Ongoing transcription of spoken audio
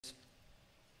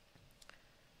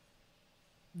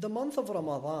the month of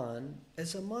Ramadan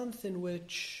is a month in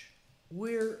which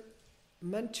we're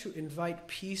meant to invite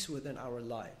peace within our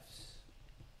lives.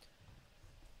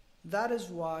 That is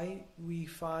why we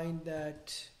find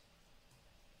that,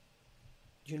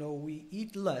 we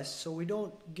eat less, so we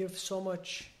don't give so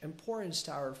much importance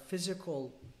to our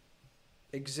physical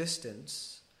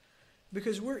existence,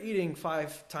 because we're eating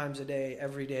 5 times a day,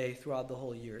 every day, throughout the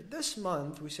whole year. This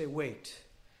month, we say, wait,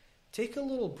 take a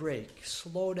little break,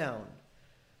 slow down.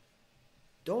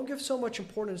 Don't give so much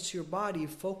importance to your body,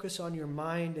 focus on your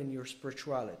mind and your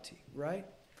spirituality, right?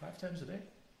 5 times a day?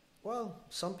 Well,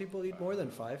 some people eat more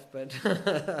than 5, but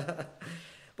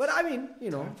but I mean,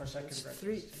 Time for second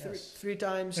breakfast. three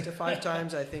times to 5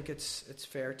 times, I think it's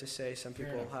fair to say some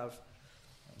people have.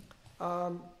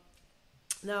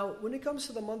 Now, when it comes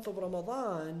to the month of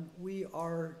Ramadan, we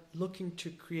are looking to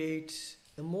create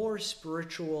a more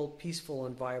spiritual, peaceful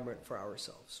environment for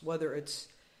ourselves. Whether it's,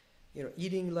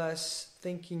 eating less,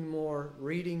 thinking more,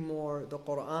 reading more, the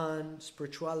Quran,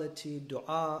 spirituality,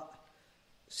 dua,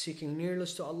 seeking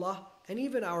nearness to Allah, and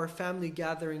even our family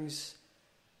gatherings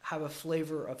have a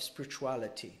flavor of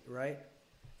spirituality, right?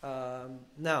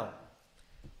 Now,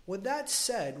 with that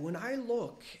said, when I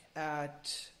look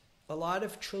at a lot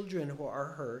of children who are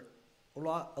hurt, a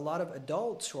lot of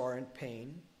adults who are in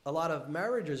pain, a lot of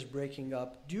marriages breaking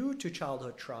up due to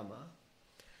childhood trauma,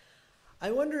 I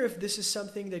wonder if this is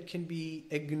something that can be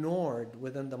ignored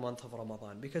within the month of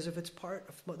Ramadan. Because if it's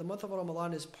the month of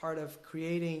Ramadan is part of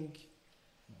creating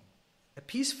a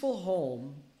peaceful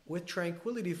home with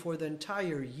tranquility for the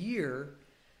entire year,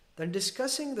 then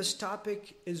discussing this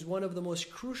topic is one of the most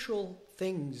crucial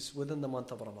things within the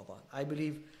month of Ramadan. I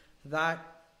believe that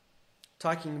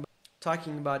talking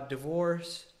about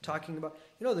divorce, talking about,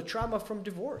 the trauma from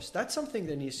divorce, that's something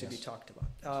that needs to be talked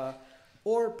about.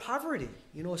 Or poverty.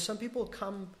 Some people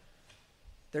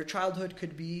their childhood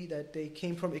could be that they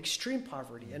came from extreme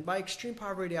poverty. And by extreme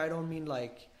poverty, I don't mean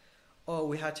like,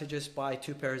 we had to just buy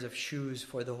 2 pairs of shoes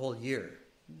for the whole year.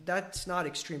 That's not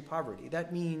extreme poverty.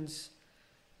 That means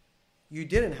you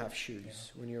didn't have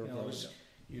shoes when you were growing up.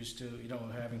 Used to,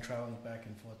 having traveling back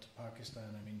and forth to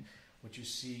Pakistan, I mean, what you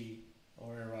see,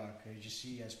 or Iraq, you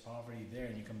see as poverty there,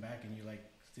 and you come back and you're like,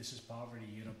 this is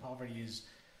poverty. Poverty is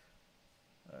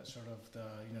sort of the,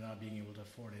 not being able to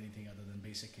afford anything other than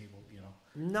basic cable,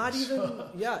 Not even,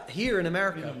 here in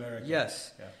America. In America.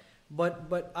 Yes. Yeah.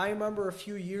 But I remember a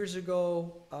few years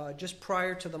ago, just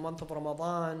prior to the month of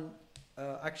Ramadan,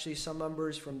 actually some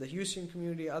members from the Houston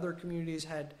community, other communities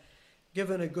had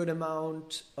given a good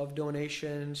amount of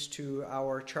donations to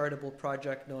our charitable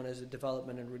project known as the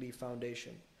Development and Relief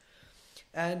Foundation.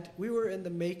 And we were in the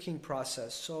making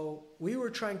process. So we were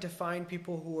trying to find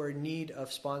people who are in need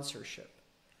of sponsorship.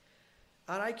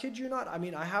 And I kid you not, I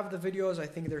mean, I have the videos. I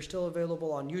think they're still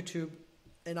available on YouTube.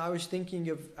 And I was thinking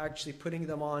of actually putting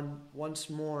them on once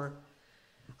more.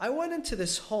 I went into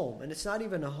this home, and it's not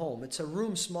even a home. It's a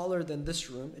room smaller than this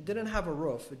room. It didn't have a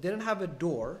roof. It didn't have a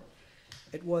door.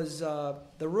 It was,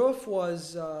 the roof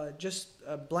was just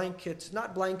blankets,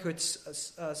 not blankets,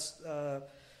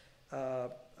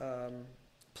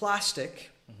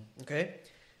 plastic, okay?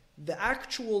 The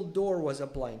actual door was a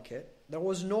blanket. There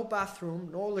was no bathroom,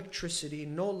 no electricity,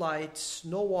 no lights,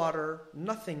 no water,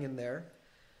 nothing in there.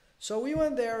 So we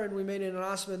went there and we made an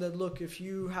announcement that, look, if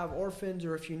you have orphans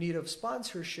or if you need of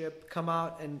sponsorship, come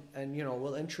out and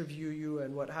we'll interview you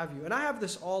and what have you. And I have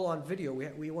this all on video.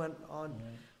 We went on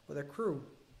with a crew.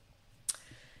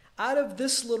 Out of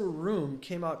this little room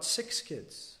came out 6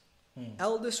 kids.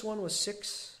 Eldest one was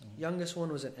 6, youngest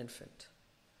one was an infant.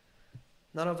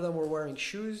 None of them were wearing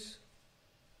shoes.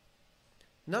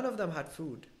 None of them had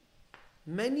food.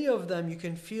 Many of them, you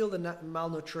can feel the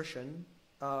malnutrition.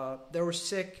 They were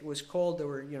sick, it was cold, they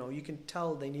were, you can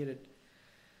tell they needed.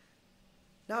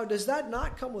 Now, does that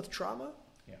not come with trauma?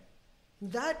 Yeah.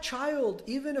 That child,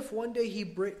 even if one day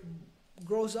he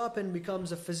grows up and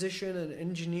becomes a physician, an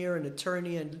engineer, an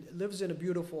attorney, and lives in a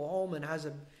beautiful home and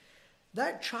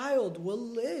that child will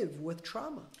live with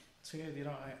trauma. So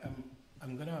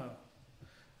I'm gonna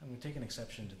take an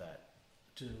exception to that,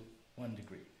 to one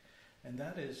degree, and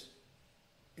that is,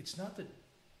 it's not that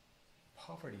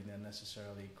poverty then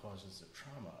necessarily causes the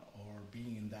trauma or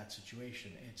being in that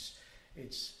situation.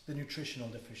 It's the nutritional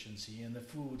deficiency and the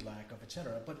food lack of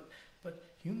etc.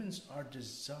 But humans are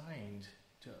designed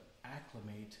to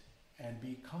acclimate and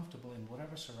be comfortable in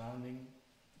whatever surrounding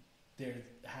they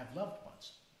have loved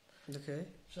ones. Okay.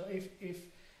 So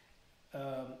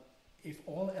if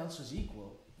all else is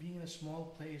equal, being in a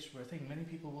small place where I think many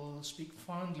people will speak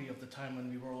fondly of the time when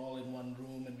we were all in one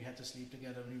room and we had to sleep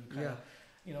together and we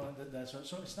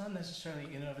So it's not necessarily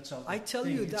in and of itself. I tell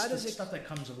you, it's that the is stuff that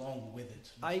comes along with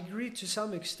it. I agree to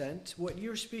some extent. What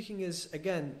you're speaking is,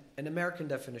 again, an American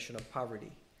definition of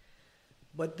poverty.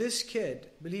 But this kid,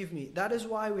 believe me, that is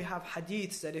why we have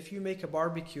hadiths that if you make a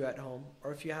barbecue at home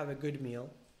or if you have a good meal.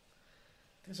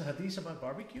 There's a hadith about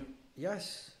barbecue?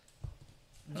 Yes.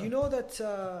 No. Do you know that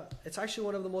it's actually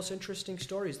one of the most interesting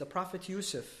stories? The Prophet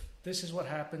Yusuf. This is what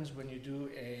happens when you do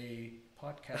a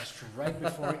podcast right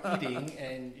before eating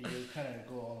and you kind of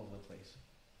go all over the place.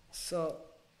 So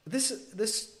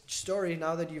this story,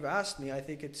 now that you've asked me, I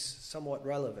think it's somewhat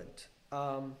relevant.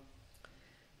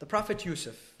 The Prophet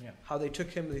Yusuf, how they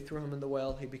took him, they threw him in the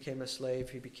well, he became a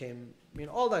slave, he became,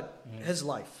 all that, his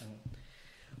life.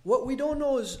 What we don't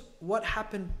know is what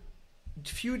happened a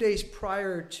few days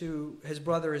prior to his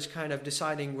brothers kind of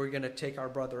deciding we're going to take our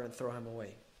brother and throw him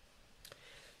away.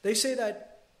 They say that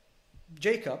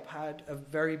Jacob had a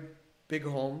very big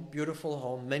home, beautiful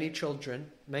home, many children,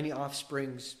 many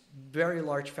offsprings, very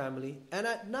large family, and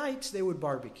at nights they would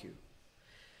barbecue.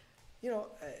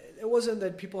 It wasn't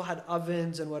that people had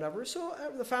ovens and whatever, so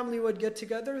the family would get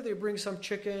together, they bring some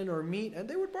chicken or meat, and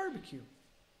they would barbecue.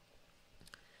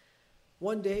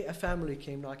 One day, a family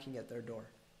came knocking at their door,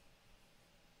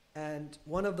 and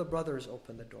one of the brothers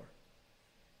opened the door.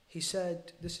 He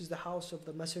said, "This is the house of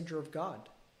the messenger of God,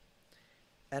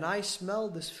 and I smell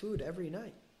this food every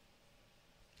night."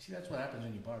 See, that's what happens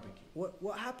when you barbecue.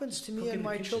 What happens to me and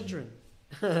my children?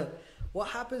 What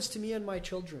happens to me and my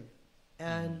children?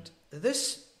 And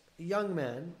this young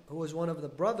man, who was one of the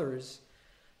brothers,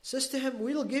 says to him,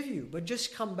 "We'll give you, but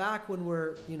just come back when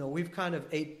we've kind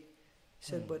of ate." He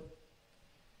said, "But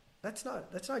that's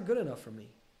not good enough for me.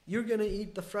 You're going to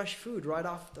eat the fresh food right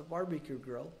off the barbecue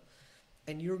grill,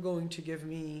 and you're going to give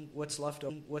me what's left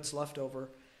over."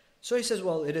 So he says,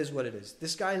 "Well, it is what it is."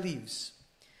 This guy leaves.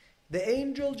 The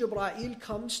angel Jibreel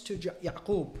comes to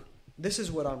Yaqub. This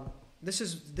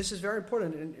is very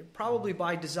important, and probably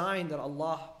by design that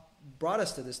Allah brought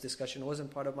us to this discussion. It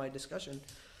wasn't part of my discussion.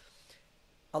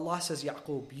 Allah says,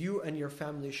 "Yaqub, you and your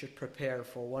family should prepare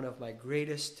for one of my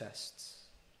greatest tests."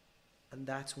 And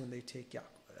that's when they take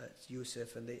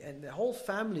Yusuf, and the whole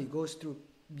family goes through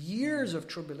years of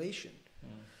tribulation.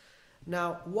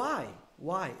 Now, why?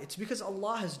 Why? It's because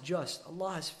Allah is just,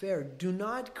 Allah is fair. Do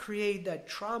not create that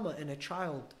trauma in a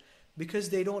child because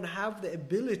they don't have the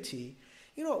ability.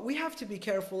 We have to be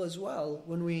careful as well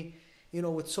when we,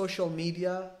 with social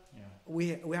media.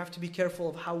 We have to be careful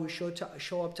of how we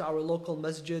show up to our local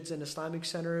masjids and Islamic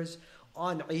centers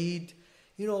on Eid.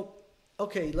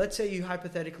 Okay, let's say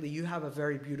hypothetically you have a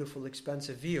very beautiful,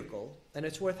 expensive vehicle and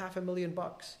it's worth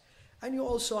 $500,000, and you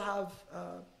also have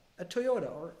a Toyota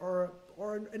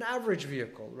or an average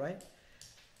vehicle, right?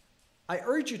 I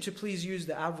urge you to please use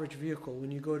the average vehicle when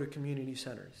you go to community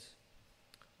centers.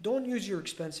 Don't use your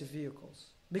expensive vehicles,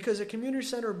 because a community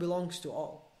center belongs to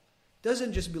all. It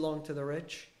doesn't just belong to the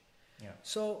rich.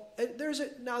 So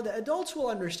now the adults will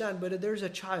understand, but there's a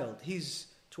child. He's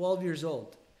 12 years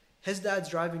old. His dad's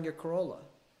driving a Corolla.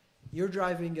 You're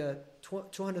driving a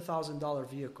 $200,000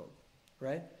 vehicle,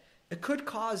 right? It could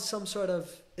cause some sort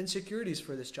of insecurities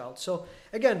for this child. So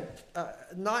again,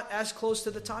 not as close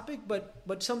to the topic,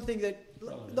 but something that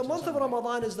the month of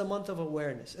Ramadan is the month of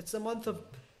awareness. It's the month of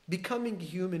becoming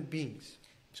human beings.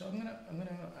 So I'm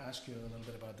gonna ask you a little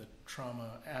bit about the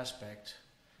trauma aspect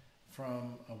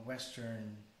from a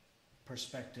Western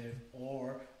perspective,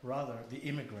 or rather the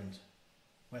immigrant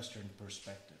Western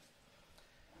perspective.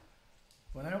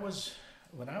 When I was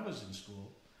in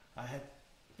school, I had,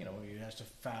 you have to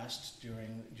fast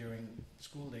during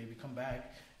school day. We come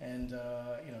back and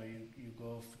you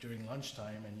go during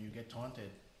lunchtime and you get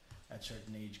taunted at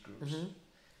certain age groups.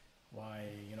 Why,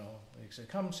 they say,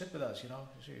 "Come sit with us, so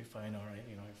you're fine, all right,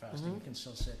 you're fasting, you can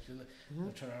still sit."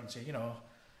 They'll turn around and say,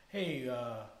 "Hey,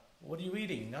 what are you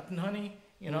eating? Nut and honey?"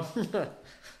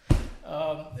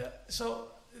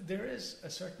 So there is a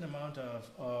certain amount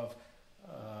of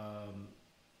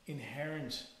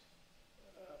inherent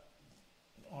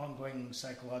ongoing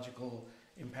psychological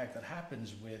impact that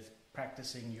happens with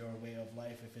practicing your way of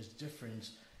life if it's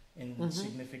different in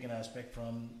significant aspect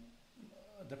from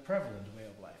the prevalent way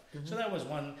of life. So that was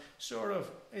one sort of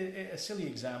a silly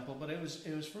example, but it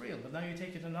was for real. But now you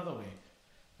take it another way.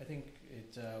 I think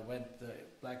it went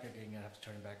black again. I have to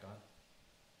turn it back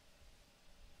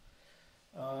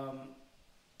on.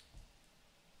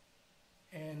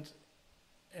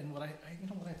 And what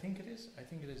I think it is. I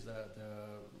think it is the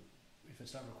if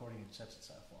it's not recording, it sets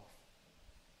itself off.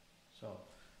 So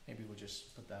maybe we'll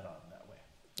just put that on that way.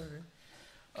 Okay.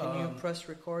 Can you press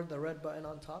record, the red button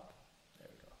on top? There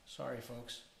we go. Sorry,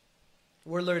 folks.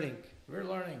 We're learning. We're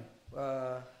learning.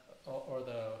 Or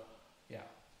the, yeah,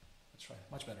 that's right.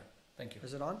 Much better. Thank you.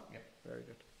 Is it on? Yep. Very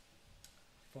good.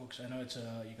 Folks, I know it's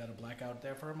you got a blackout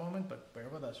there for a moment, but bear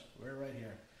with us. We're right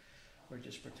here. We're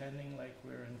just pretending like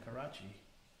we're in Karachi.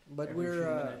 But Every few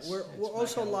minutes, we're it's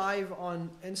also blackout. live on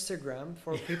Instagram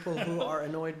for people who are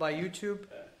annoyed by YouTube.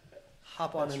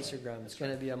 Hop on That's right. Instagram. It's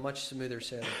going to be a much smoother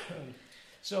sailing.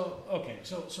 So okay,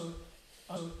 so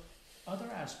other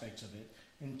aspects of it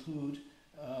include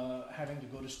having to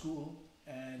go to school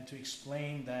and to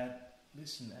explain that,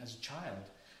 listen, as a child,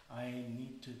 I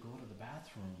need to go to the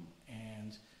bathroom,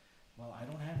 and well, I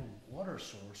don't have a water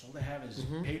source. All they have is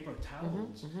paper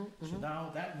towels. So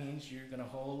now that means you're going to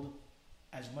hold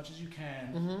as much as you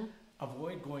can,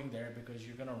 avoid going there because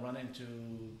you're going to run into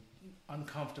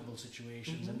uncomfortable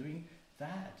situations, and doing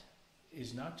that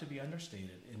is not to be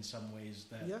understated in some ways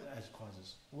that as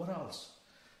causes. What else?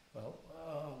 Well,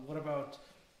 what about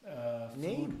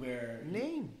food where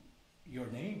your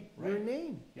name, right? Your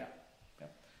name. Yeah.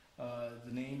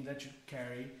 The name that you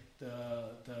carry,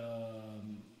 the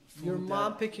food Your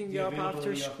mom picking you up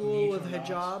after school with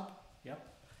hijab. Yep.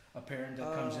 A parent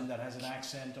that comes in that has an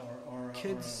accent or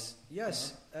kids. Or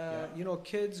yes.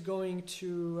 Kids going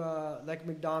to like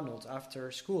McDonald's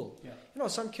after school. Yeah.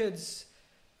 Some kids,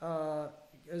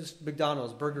 is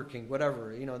McDonald's, Burger King,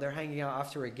 whatever. They're hanging out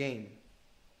after a game.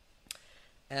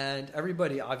 And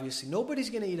everybody, obviously, nobody's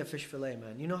going to eat a fish fillet,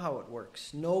 man. You know how it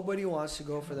works. Nobody wants to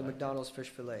go for the McDonald's fish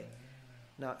fillet.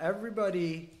 Now,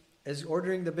 everybody is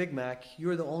ordering the Big Mac.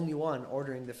 You're the only one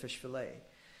ordering the fish fillet.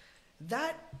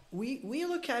 That, we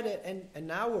look at it, and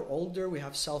now we're older, we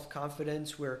have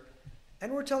self-confidence, we're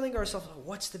telling ourselves,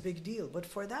 what's the big deal? But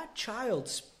for that child,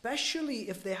 especially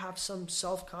if they have some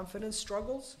self-confidence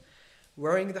struggles,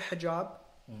 wearing the hijab,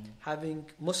 having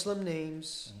Muslim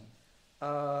names,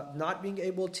 not being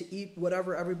able to eat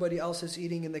whatever everybody else is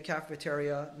eating in the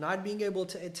cafeteria, not being able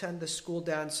to attend the school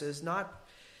dances,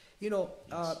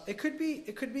 it could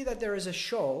be that there is a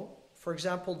show, for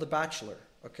example, The Bachelor,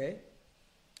 okay?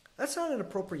 That's not an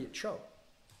appropriate show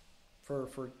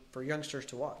for youngsters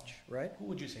to watch, right? Who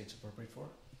would you say it's appropriate for?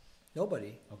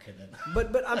 Nobody. Okay, then.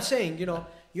 But I'm saying,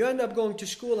 you end up going to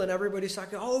school and everybody's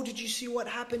talking, oh, did you see what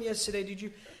happened yesterday? Did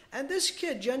you? And this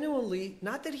kid genuinely,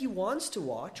 not that he wants to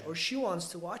watch or she wants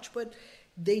to watch, but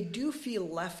they do feel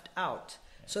left out.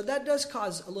 So that does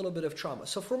cause a little bit of trauma.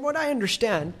 So from what I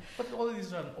understand... But all of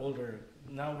these are older.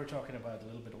 Now we're talking about a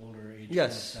little bit older age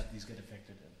yes. that these get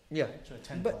affected in. Yeah. Right? So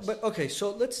 10 but okay,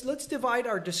 so let's divide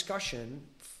our discussion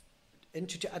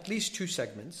into at least two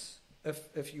segments.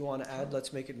 If you want to add,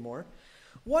 let's make it more.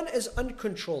 One is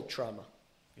uncontrolled trauma.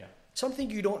 Yeah. Something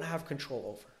you don't have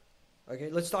control over. Okay,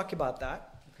 let's talk about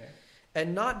that. Okay.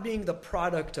 And not being the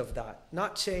product of that.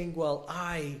 Not saying, well,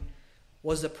 I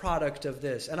was the product of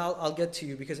this. And I'll get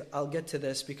to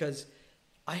this because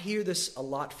I hear this a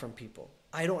lot from people.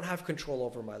 I don't have control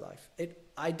over my life.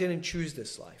 I didn't choose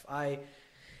this life.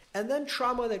 And then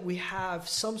trauma that we have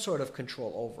some sort of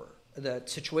control over, the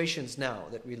situations now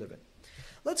that we live in.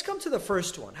 Let's come to the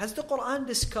first one. Has the Quran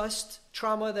discussed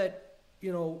trauma that,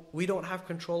 we don't have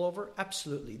control over?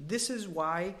 Absolutely. This is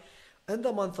why in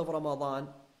the month of Ramadan,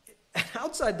 and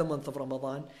outside the month of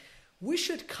Ramadan, we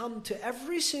should come to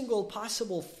every single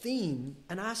possible theme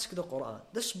and ask the Quran,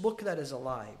 this book that is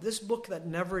alive, this book that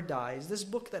never dies, this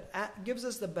book that gives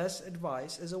us the best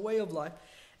advice as a way of life,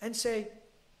 and say,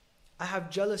 I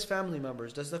have jealous family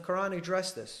members. Does the Quran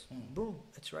address this? Boom,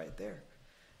 it's right there.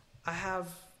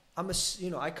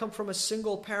 I come from a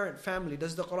single parent family.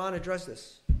 Does the Quran address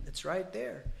this? It's right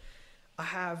there. I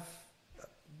have,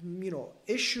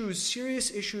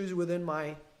 serious issues within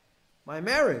my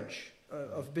marriage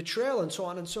of betrayal and so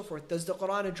on and so forth. Does the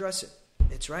Quran address it?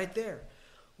 It's right there.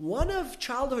 One of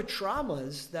childhood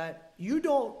traumas that you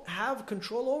don't have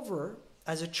control over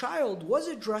as a child was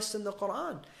addressed in the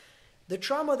Quran. The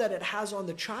trauma that it has on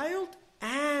the child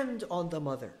and on the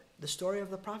mother. The story of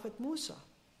the Prophet Musa.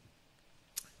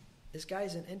 This guy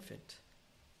is an infant.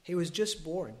 He was just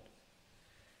born.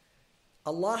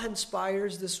 Allah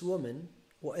inspires this woman.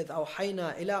 وَإِذْ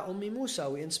أَوْحَيْنَا إِلَىٰ أُمِّ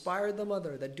مُوسَى. We inspired the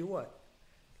mother that do what?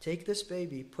 Take this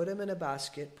baby, put him in a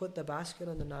basket, put the basket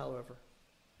on the Nile River.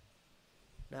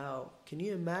 Now, can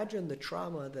you imagine the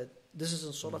trauma that, this is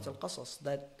in Surah Al-Qasas,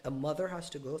 that a mother has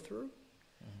to go through?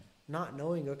 Not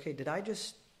knowing, okay, did I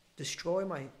just destroy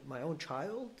my own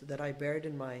child that I buried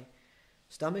in my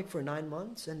stomach for 9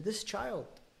 months? And this child,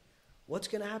 what's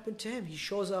going to happen to him? He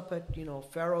shows up at,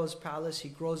 Pharaoh's palace. He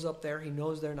grows up there. He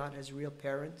knows they're not his real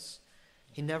parents.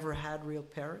 He never had real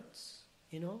parents,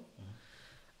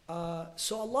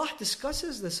 So Allah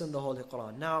discusses this in the Holy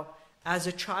Quran. Now, as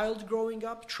a child growing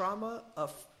up, trauma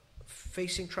of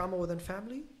facing trauma within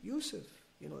family? Yusuf.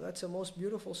 That's a most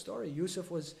beautiful story.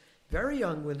 Yusuf was very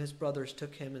young when his brothers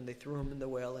took him and they threw him in the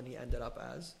well, and he ended up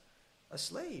as a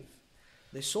slave.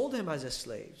 They sold him as a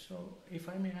slave. So, if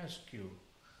I may ask you,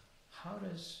 how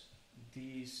does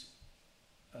these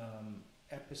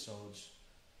episodes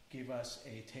give us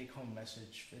a take-home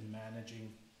message in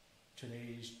managing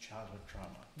today's childhood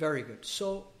trauma? Very good.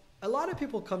 So, a lot of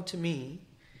people come to me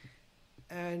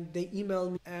and they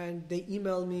email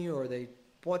me, or they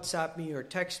WhatsApp me or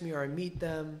text me, or I meet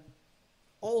them,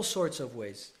 all sorts of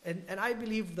ways. And I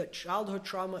believe that childhood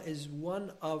trauma is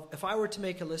one of, if I were to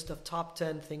make a list of top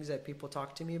 10 things that people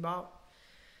talk to me about,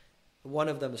 one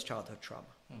of them is childhood trauma.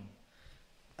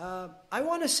 I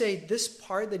want to say this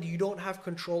part that you don't have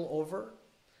control over,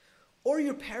 or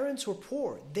your parents were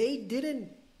poor. They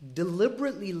didn't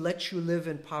deliberately let you live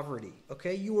in poverty,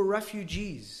 okay? You were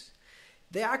refugees.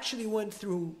 They actually went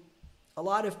through a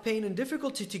lot of pain and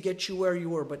difficulty to get you where you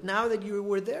were. But now that you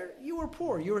were there, you were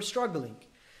poor, you were struggling.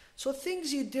 So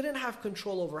things you didn't have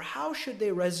control over, how should they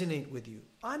resonate with you?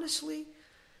 Honestly,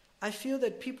 I feel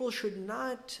that people should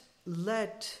not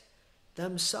let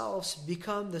themselves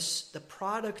become the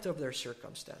product of their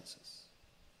circumstances.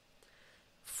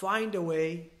 Find a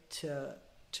way to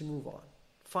move on.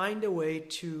 Find a way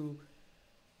to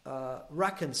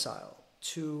reconcile,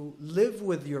 to live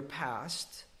with your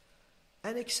past,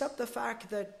 and accept the fact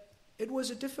that it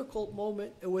was a difficult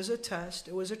moment, it was a test,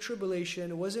 it was a tribulation,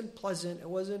 it wasn't pleasant, it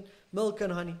wasn't milk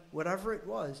and honey, whatever it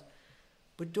was.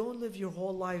 But don't live your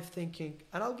whole life thinking,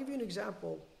 and I'll give you an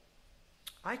example.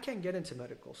 I can't get into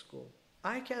medical school.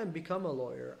 I can't become a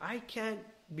lawyer. I can't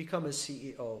become a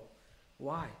CEO.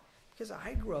 Why? Because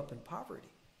I grew up in poverty.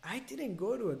 I didn't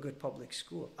go to a good public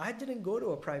school. I didn't go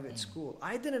to a private school.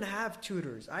 I didn't have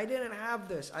tutors. I didn't have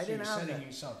this. I didn't have that. You're setting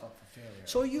yourself up for failure.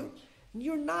 So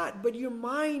you're not, but your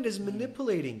mind is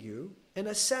manipulating you in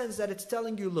a sense that it's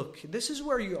telling you, look, this is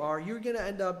where you are. You're going to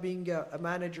end up being a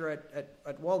manager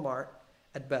at Walmart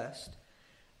at best.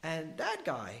 And that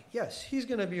guy, yes, he's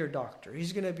going to be your doctor.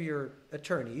 He's going to be your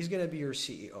attorney. He's going to be your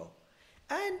CEO.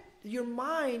 And your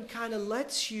mind kind of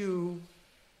lets you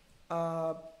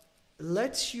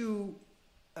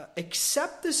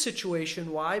accept the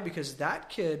situation. Why? Because that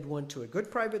kid went to a good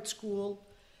private school.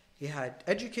 He had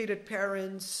educated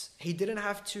parents. He didn't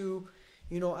have to,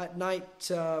 at night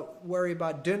worry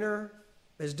about dinner.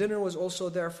 His dinner was also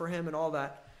there for him and all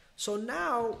that. So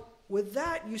now, with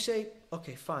that, you say,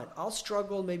 okay, fine, I'll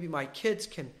struggle. Maybe my kids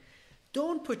can.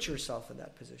 Don't put yourself in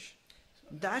that position.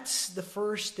 That's the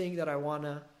first thing that I want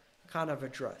to kind of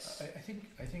address.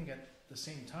 I think at the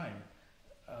same time,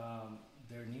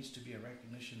 there needs to be a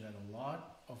recognition that a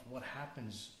lot of what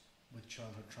happens with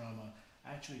childhood trauma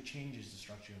actually changes the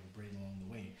structure of the brain along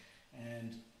the way,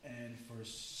 and for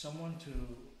someone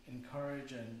to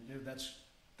encourage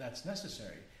that's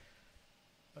necessary.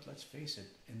 But let's face it,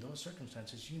 in those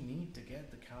circumstances, you need to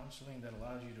get the counseling that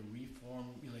allows you to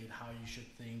reformulate how you should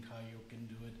think, how you can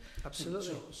do it.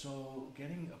 Absolutely. So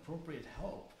getting appropriate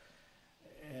help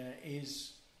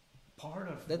is part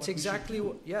of. That's exactly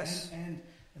what. Yes. And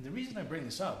the reason I bring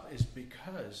this up is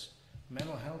because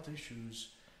mental health issues,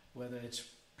 whether it's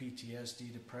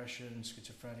PTSD, depression,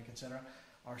 schizophrenic, etc.,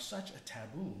 are such a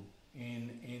taboo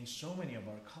in so many of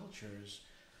our cultures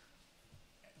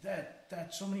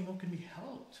that so many more can be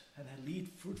helped and lead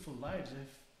fruitful lives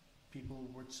if people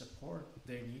would support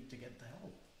their need to get the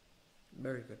help.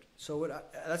 Very good. So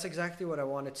that's exactly what I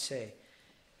wanted to say.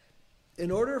 In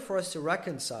order for us to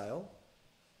reconcile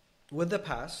with the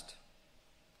past,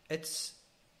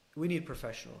 we need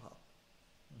professional help.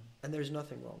 And there's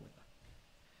nothing wrong with that.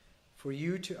 For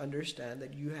you to understand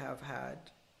that you have had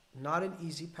not an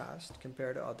easy past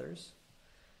compared to others,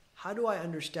 how do I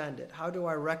understand it? How do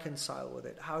I reconcile with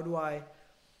it? How do I,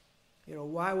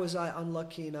 why was I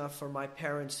unlucky enough for my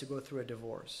parents to go through a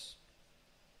divorce?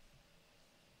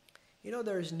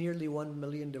 There's nearly 1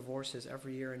 million divorces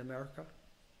every year in America.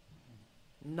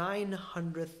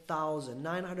 900,000,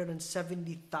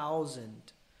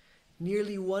 970,000.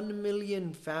 Nearly 1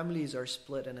 million families are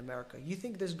split in America. You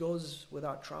think this goes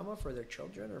without trauma for their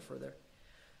children or for their...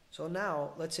 So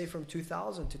now, let's say from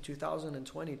 2000 to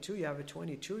 2022, you have a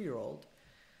 22-year-old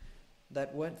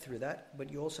that went through that, but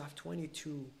you also have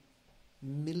 22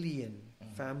 million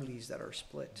families that are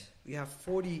split. You have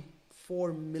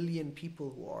 44 million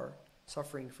people who are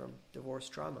suffering from divorce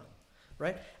trauma,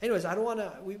 right? Anyways, I don't want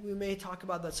to... We may talk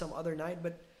about that some other night,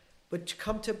 but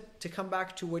to come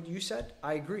back to what you said,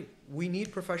 I agree. We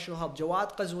need professional help.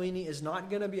 Jawad Qazwini is not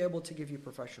going to be able to give you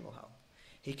professional help.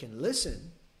 He can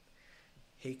listen.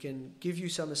 He can give you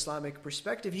some Islamic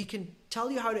perspective. He can tell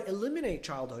you how to eliminate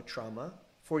childhood trauma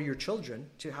for your children,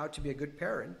 to how to be a good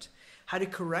parent, how to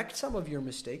correct some of your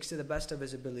mistakes to the best of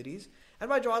his abilities. And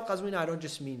by Jawad Qazwini, I don't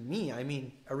just mean me, I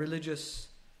mean a religious...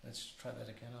 Let's try that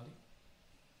again, Ali.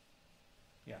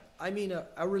 Yeah. I mean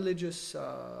a religious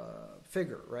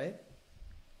figure, right?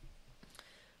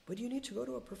 But you need to go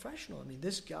to a professional. I mean,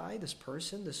 this guy, this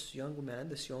person, this young man,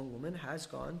 this young woman has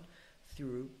gone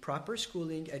through proper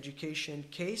schooling, education,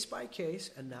 case by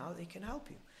case, and now they can help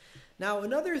you. Now,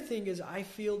 another thing is I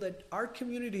feel that our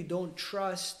community don't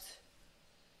trust...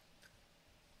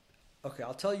 Okay,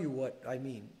 I'll tell you what I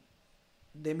mean.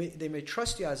 They may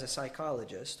trust you as a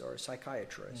psychologist or a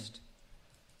psychiatrist,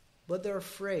 but they're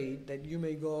afraid that you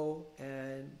may go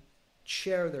and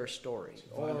share their story.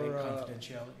 Violate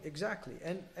confidentiality. Exactly.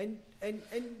 And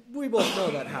we both know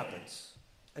that happens,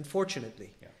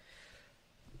 unfortunately. Yeah.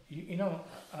 You know,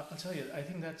 I'll tell you, I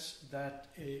think that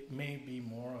it may be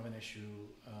more of an issue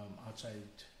outside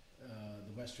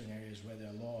the Western areas where there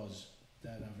are laws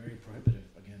that are very prohibitive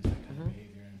against that kind of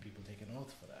behavior, and people take an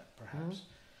oath for that, perhaps.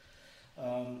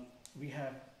 We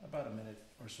have about a minute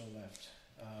or so left.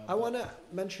 I want to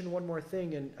mention one more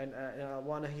thing, and I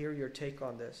want to hear your take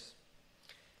on this.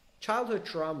 Childhood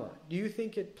trauma, do you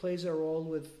think it plays a role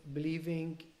with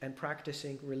believing and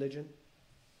practicing religion?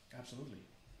 Absolutely.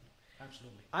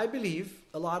 Absolutely. I believe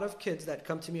a lot of kids that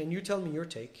come to me, and you tell me your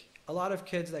take, a lot of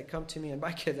kids that come to me, and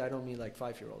by kids I don't mean like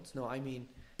 5-year-olds. No, I mean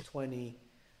 20,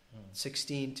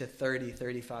 16 to 30,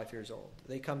 35 years old.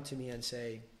 They come to me and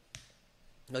say,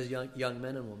 as young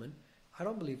men and women, I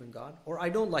don't believe in God, or I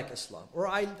don't like Islam, or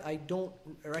I don't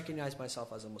recognize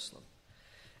myself as a Muslim.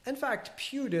 In fact,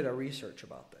 Pew did a research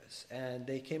about this, and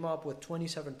they came up with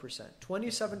 27%.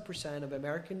 27% of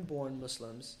American-born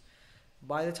Muslims,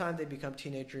 by the time they become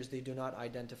teenagers, they do not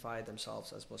identify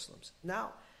themselves as Muslims.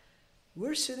 Now,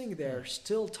 we're sitting there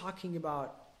still talking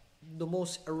about the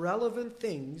most irrelevant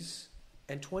things,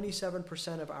 and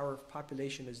 27% of our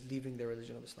population is leaving the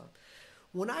religion of Islam.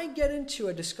 When I get into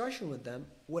a discussion with them,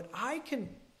 what I can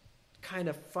kind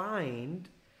of find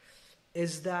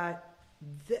is that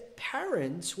the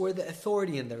parents were the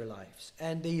authority in their lives,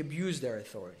 and they abused their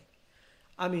authority.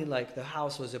 I mean, like the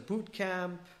house was a boot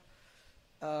camp,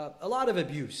 a lot of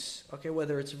abuse, okay,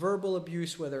 whether it's verbal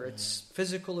abuse, whether it's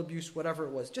physical abuse, whatever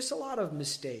it was, just a lot of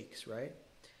mistakes, right?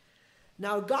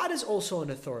 Now, God is also an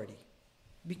authority.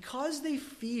 Because they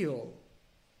feel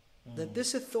that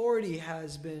this authority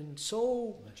has been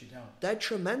so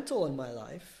detrimental in my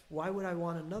life, why would I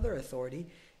want another authority?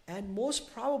 And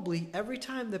most probably, every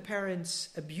time the parents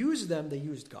abused them, they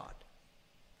used God.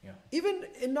 Yeah. Even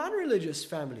in non-religious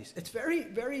families. It's very,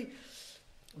 very,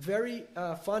 very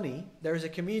funny. There's a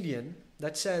comedian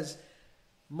that says,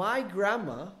 my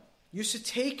grandma used to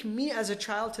take me as a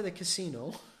child to the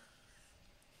casino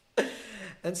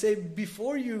and say,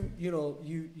 before you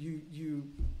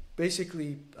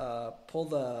basically pull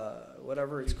the,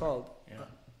 whatever it's called,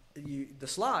 the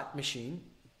slot machine,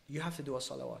 you have to do a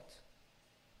salawat.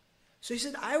 So he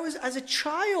said, as a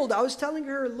child, I was telling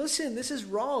her, listen, this is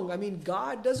wrong. I mean,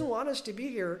 God doesn't want us to be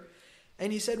here.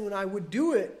 And he said, when I would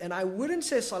do it, and I wouldn't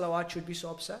say salawat, she'd be so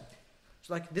upset.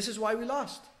 It's like, this is why we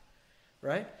lost,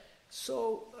 right?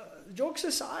 So, jokes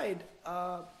aside,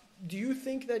 do you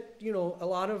think that, a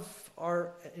lot of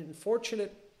our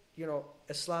unfortunate,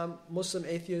 Islam, Muslim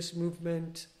atheist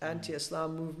movement,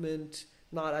 anti-Islam movement,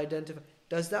 not identify,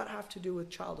 does that have to do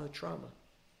with childhood trauma?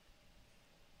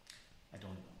 I don't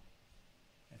know.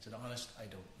 It's an honest, I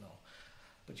don't know.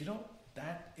 But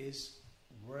that is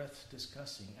worth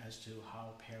discussing as to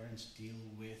how parents deal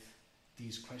with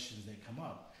these questions that come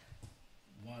up.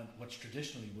 One, what's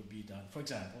traditionally would be done. For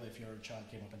example, if your child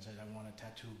came up and said, I want a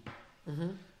tattoo,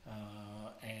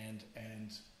 and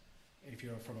if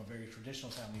you're from a very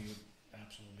traditional family, you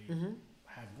absolutely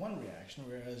have one reaction,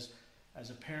 whereas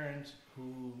as a parent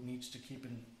who needs to keep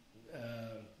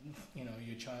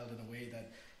your child in a way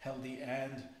that healthy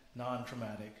and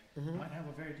non-traumatic might have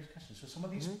a very discussion. So some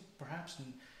of these perhaps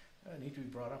need to be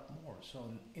brought up more. So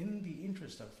in the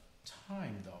interest of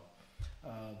time, though,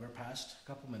 we're past a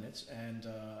couple minutes, and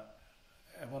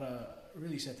I want to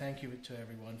really say thank you to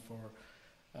everyone for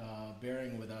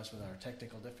bearing with us with our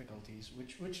technical difficulties,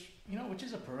 which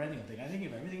is a perennial thing. I think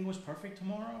if everything was perfect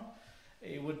tomorrow,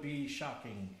 it would be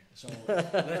shocking. So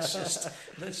let's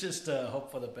just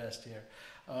hope for the best here.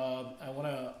 I want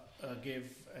to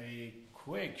give a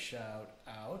quick shout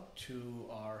out to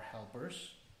our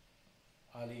helpers,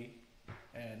 Ali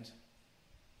and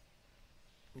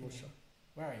Musa.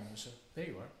 Where are you, Musa? There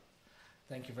you are.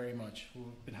 Thank you very much.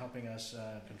 Who've been helping us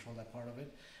control that part of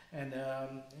it. And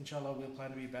inshallah, we'll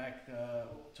plan to be back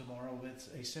tomorrow with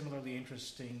a similarly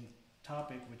interesting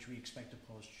topic, which we expect to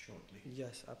post shortly.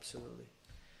 Yes, absolutely.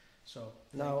 So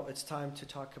Now it's time to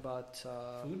talk about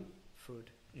food. food.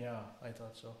 Yeah, I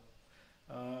thought so.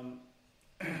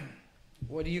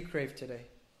 What do you crave today?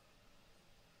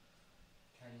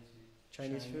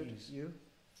 Chinese food? Chinese. You?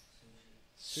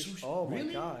 Sushi. Oh my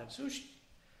Really? God. Sushi.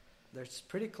 That's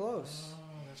pretty close. Oh,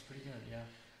 that's pretty good. Yeah.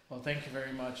 Well, thank you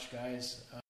very much, guys.